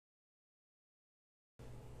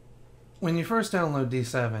When you first download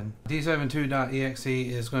D7, d7II.exe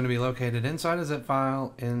is going to be located inside a zip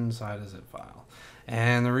file,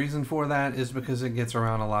 And the reason for that is because it gets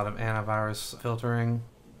around a lot of antivirus filtering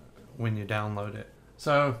when you download it.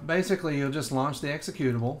 So basically you'll just launch the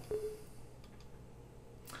executable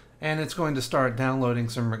and it's going to start downloading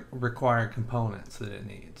some required components that it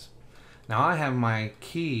needs. Now I have my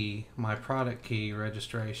key, my product key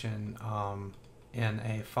registration in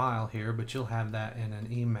a file here, but you'll have that in an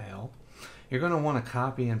email. You're going to want to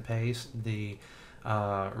copy and paste the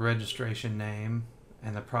registration name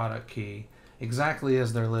and the product key exactly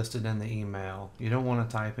as they're listed in the email. You don't want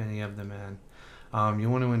to type any of them in. You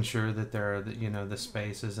want to ensure that there are the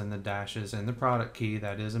spaces and the dashes in the product key.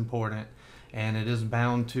 That is important, and it is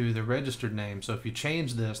bound to the registered name. So if you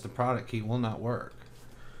change this, the product key will not work.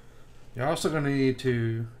 You're also going to need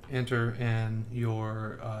to enter in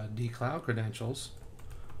your dcloud credentials,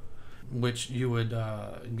 which you would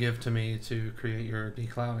give to me to create your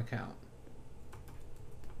dcloud account.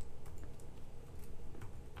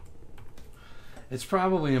 It's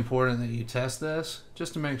probably important that you test this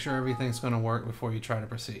just to make sure everything's going to work before you try to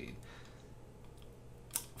proceed.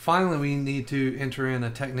 Finally, we need to enter in a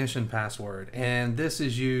technician password, and this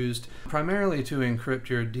is used primarily to encrypt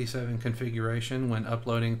your D7 configuration when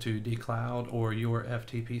uploading to dcloud or your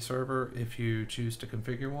FTP server if you choose to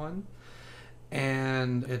configure one.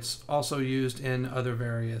 And it's also used in other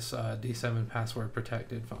various D7 password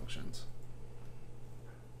protected functions.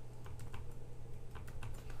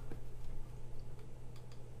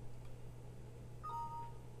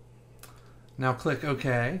 Now click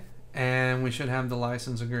OK, and we should have the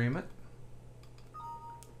license agreement.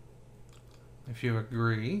 If you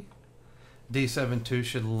agree, d7II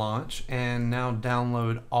should launch and now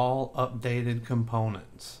download all updated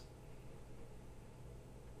components.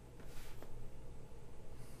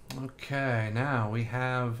 Okay, now we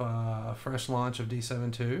have a fresh launch of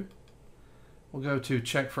d7II. We'll go to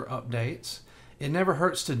check for updates. It never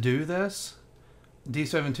hurts to do this.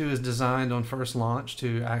 D7II is designed on first launch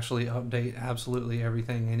to actually update absolutely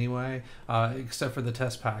everything anyway, except for the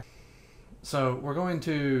test pack. So we're going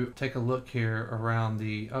to take a look here around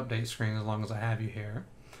the update screen as long as I have you here.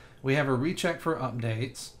 We have a recheck for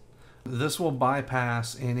updates. This will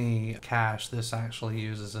bypass any cache. This actually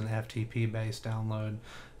uses an FTP based download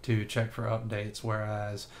to check for updates,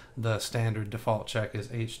 whereas the standard default check is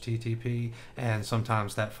HTTP, and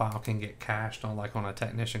sometimes that file can get cached on a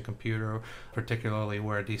technician computer, particularly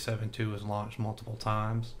where D7II is launched multiple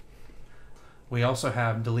times. We also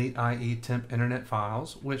have delete IE temp internet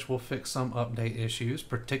files, which will fix some update issues,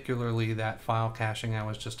 particularly that file caching I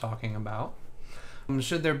was just talking about.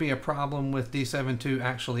 Should there be a problem with D7II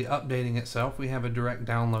actually updating itself, we have a direct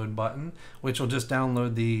download button, which will just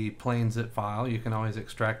download the plain zip file. You can always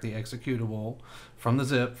extract the executable from the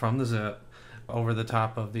zip over the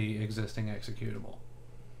top of the existing executable.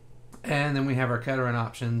 And then we have our Kettering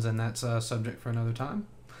options, and that's a subject for another time.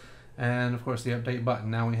 And of course the update button.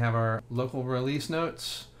 Now we have our local release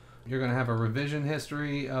notes. You're going to have a revision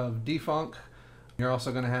history of defunct. You're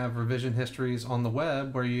also going to have revision histories on the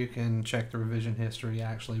web where you can check the revision history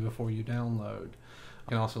actually before you download. You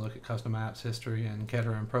can also look at custom apps history and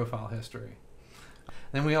Kettering profile history.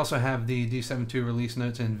 Then we also have the D7II release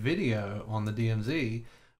notes in video on the DMZ.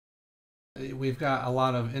 We've got a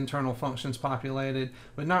lot of internal functions populated,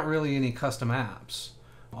 but not really any custom apps.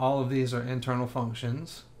 All of these are internal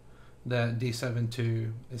functions that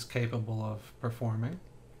D7II is capable of performing.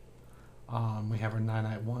 We have our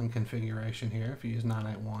 981 configuration here. If you use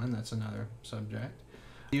 981, that's another subject.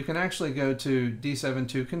 You can actually go to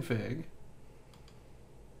D7II config,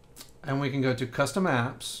 and we can go to custom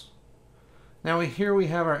apps. Now here we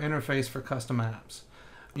have our interface for custom apps.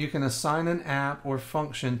 You can assign an app or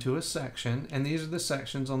function to a section, and these are the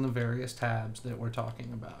sections on the various tabs that we're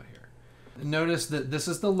talking about here. Notice that this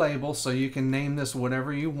is the label, so you can name this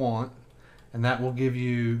whatever you want. And that will give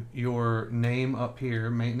you your name up here.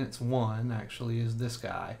 Maintenance 1 actually is this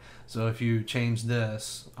guy. So if you change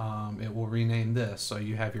this, it will rename this. So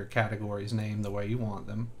you have your categories named the way you want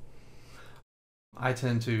them. I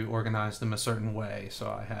tend to organize them a certain way, so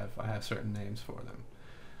I have certain names for them.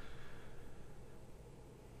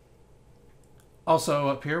 Also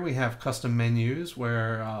up here we have custom menus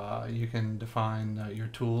where you can define your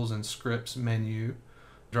tools and scripts menu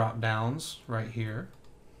drop downs right here.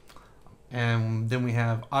 And then we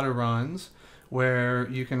have auto runs where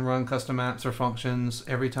you can run custom apps or functions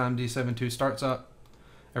every time D7II starts up,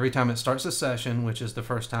 every time it starts a session, which is the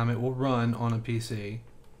first time it will run on a PC,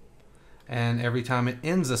 and every time it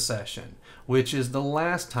ends a session, which is the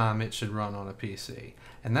last time it should run on a PC.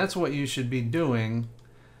 And that's what you should be doing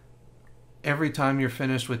Every time you're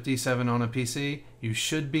finished with D7 on a PC, you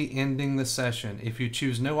should be ending the session. If you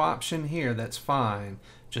choose no option here, that's fine.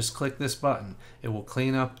 Just click this button. It will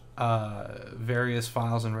clean up various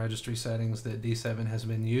files and registry settings that D7 has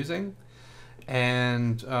been using.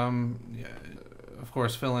 And of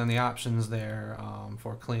course, fill in the options there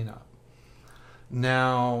for cleanup.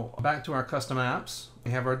 Now, back to our custom apps.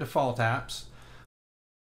 We have our default apps.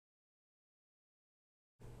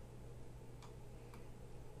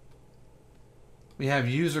 We have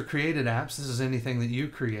user-created apps. This is anything that you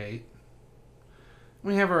create.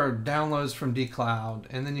 We have our downloads from dCloud,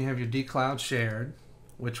 and then you have your dCloud shared,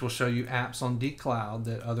 which will show you apps on dCloud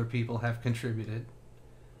that other people have contributed.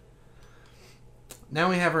 Now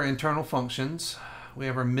we have our internal functions. We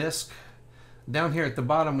have our MISC. Down here at the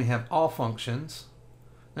bottom we have all functions.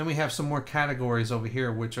 Then we have some more categories over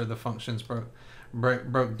here, which are the functions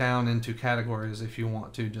broke down into categories if you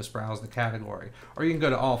want to just browse the category. Or you can go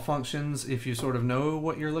to all functions if you sort of know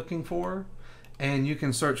what you're looking for, and you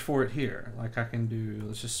can search for it here. Like I can do,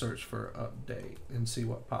 let's just search for update and see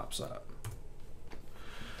what pops up.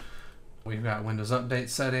 We've got Windows Update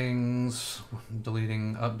settings,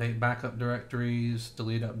 deleting update backup directories,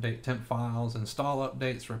 delete update temp files, install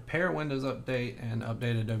updates, repair Windows Update, and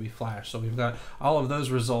update Adobe Flash. So we've got all of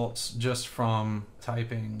those results just from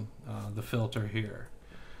typing the filter here.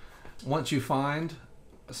 Once you find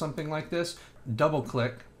something like this, double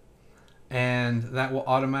click, and that will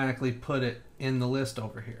automatically put it in the list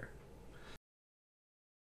over here.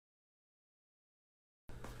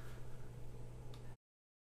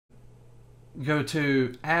 Go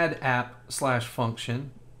to add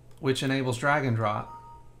app/function, which enables drag and drop.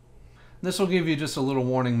 This will give you just a little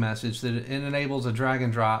warning message that it enables a drag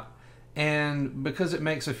and drop, and because it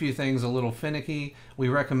makes a few things a little finicky, we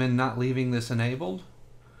recommend not leaving this enabled.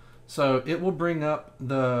 So it will bring up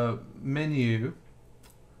the menu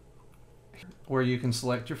where you can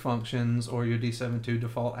select your functions or your d7II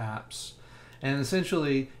default apps, and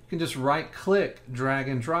essentially you can just right click, drag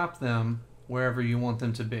and drop them wherever you want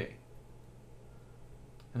them to be.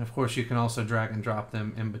 And of course you can also drag and drop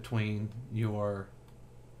them in between your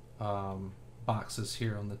boxes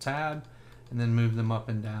here on the tab, and then move them up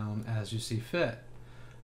and down as you see fit.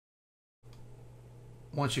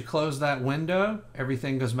 Once you close that window,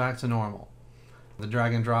 everything goes back to normal. The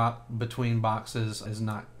drag and drop between boxes is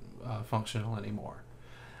not functional anymore.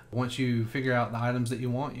 Once you figure out the items that you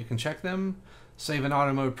want, you can check them, save an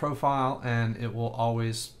auto mode profile, and it will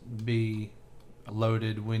always be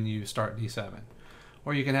loaded when you start D7.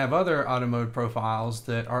 Or you can have other auto mode profiles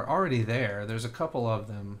that are already there. There's a couple of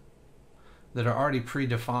them that are already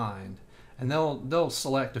predefined, and they'll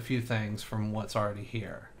select a few things from what's already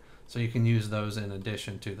here. So you can use those in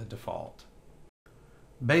addition to the default.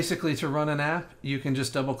 Basically, to run an app, you can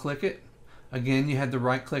just double click it. Again, you had the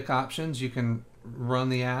right click options. You can run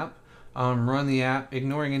the app.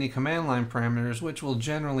 Ignoring any command line parameters, which will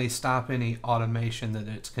generally stop any automation that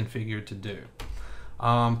it's configured to do.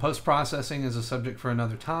 Post-processing is a subject for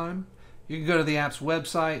another time. You can go to the app's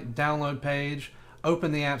website, download page,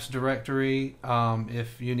 open the app's directory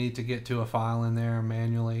if you need to get to a file in there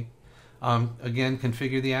manually. Again,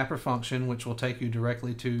 configure the app or function, which will take you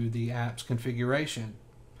directly to the app's configuration.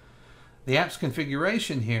 The app's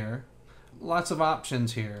configuration here, lots of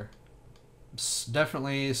options here. It's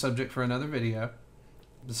definitely a subject for another video.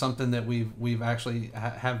 It's something that we've actually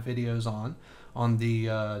have videos on the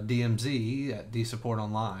DMZ at D-Support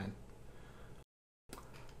Online.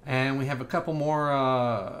 And we have a couple more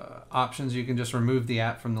options. You can just remove the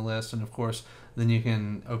app from the list, and of course then you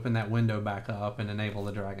can open that window back up and enable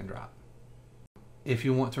the drag and drop. If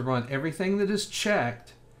you want to run everything that is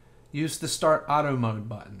checked, use the Start Auto Mode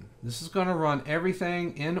button. This is going to run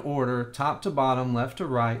everything in order, top to bottom, left to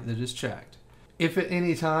right, that is checked. If at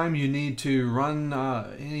any time you need to run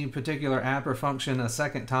any particular app or function a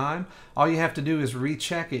second time, all you have to do is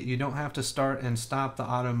recheck it. You don't have to start and stop the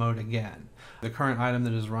auto mode again. The current item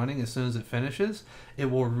that is running, as soon as it finishes,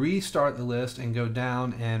 it will restart the list and go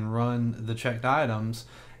down and run the checked items,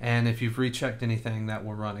 and if you've rechecked anything, that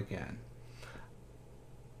will run again.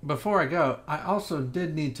 Before I go, I also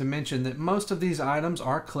did need to mention that most of these items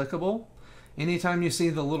are clickable. Anytime you see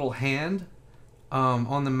the little hand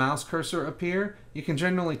on the mouse cursor appear, you can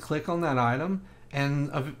generally click on that item and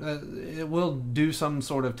it will do some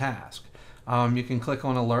sort of task. You can click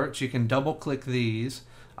on alerts, you can double click these,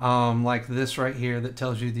 like this right here that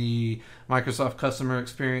tells you the Microsoft Customer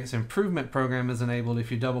Experience Improvement Program is enabled. If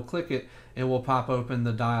you double click it, it will pop open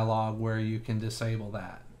the dialog where you can disable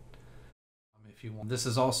that. If you want. This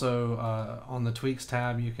is also on the Tweaks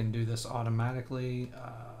tab. You can do this automatically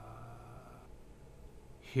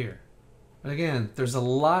here. But again, there's a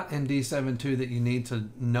lot in d7II that you need to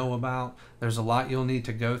know about. There's a lot you'll need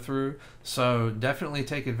to go through. So definitely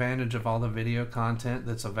take advantage of all the video content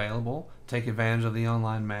that's available. Take advantage of the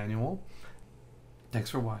online manual. Thanks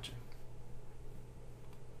for watching.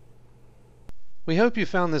 We hope you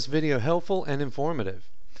found this video helpful and informative.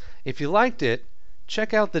 If you liked it,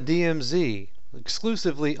 check out the DMZ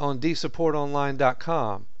exclusively on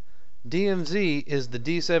dsupportonline.com. DMZ is the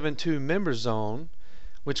d7II member zone,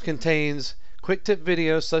 which contains quick tip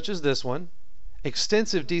videos such as this one,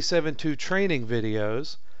 extensive d7II training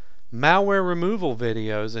videos, malware removal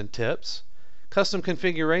videos and tips, custom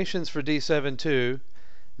configurations for d7II,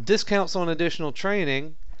 discounts on additional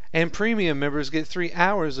training, and premium members get 3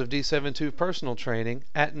 hours of d7II personal training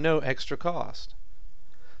at no extra cost.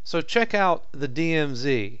 So check out the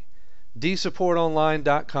DMZ,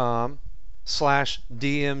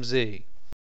 dsupportonline.com/DMZ.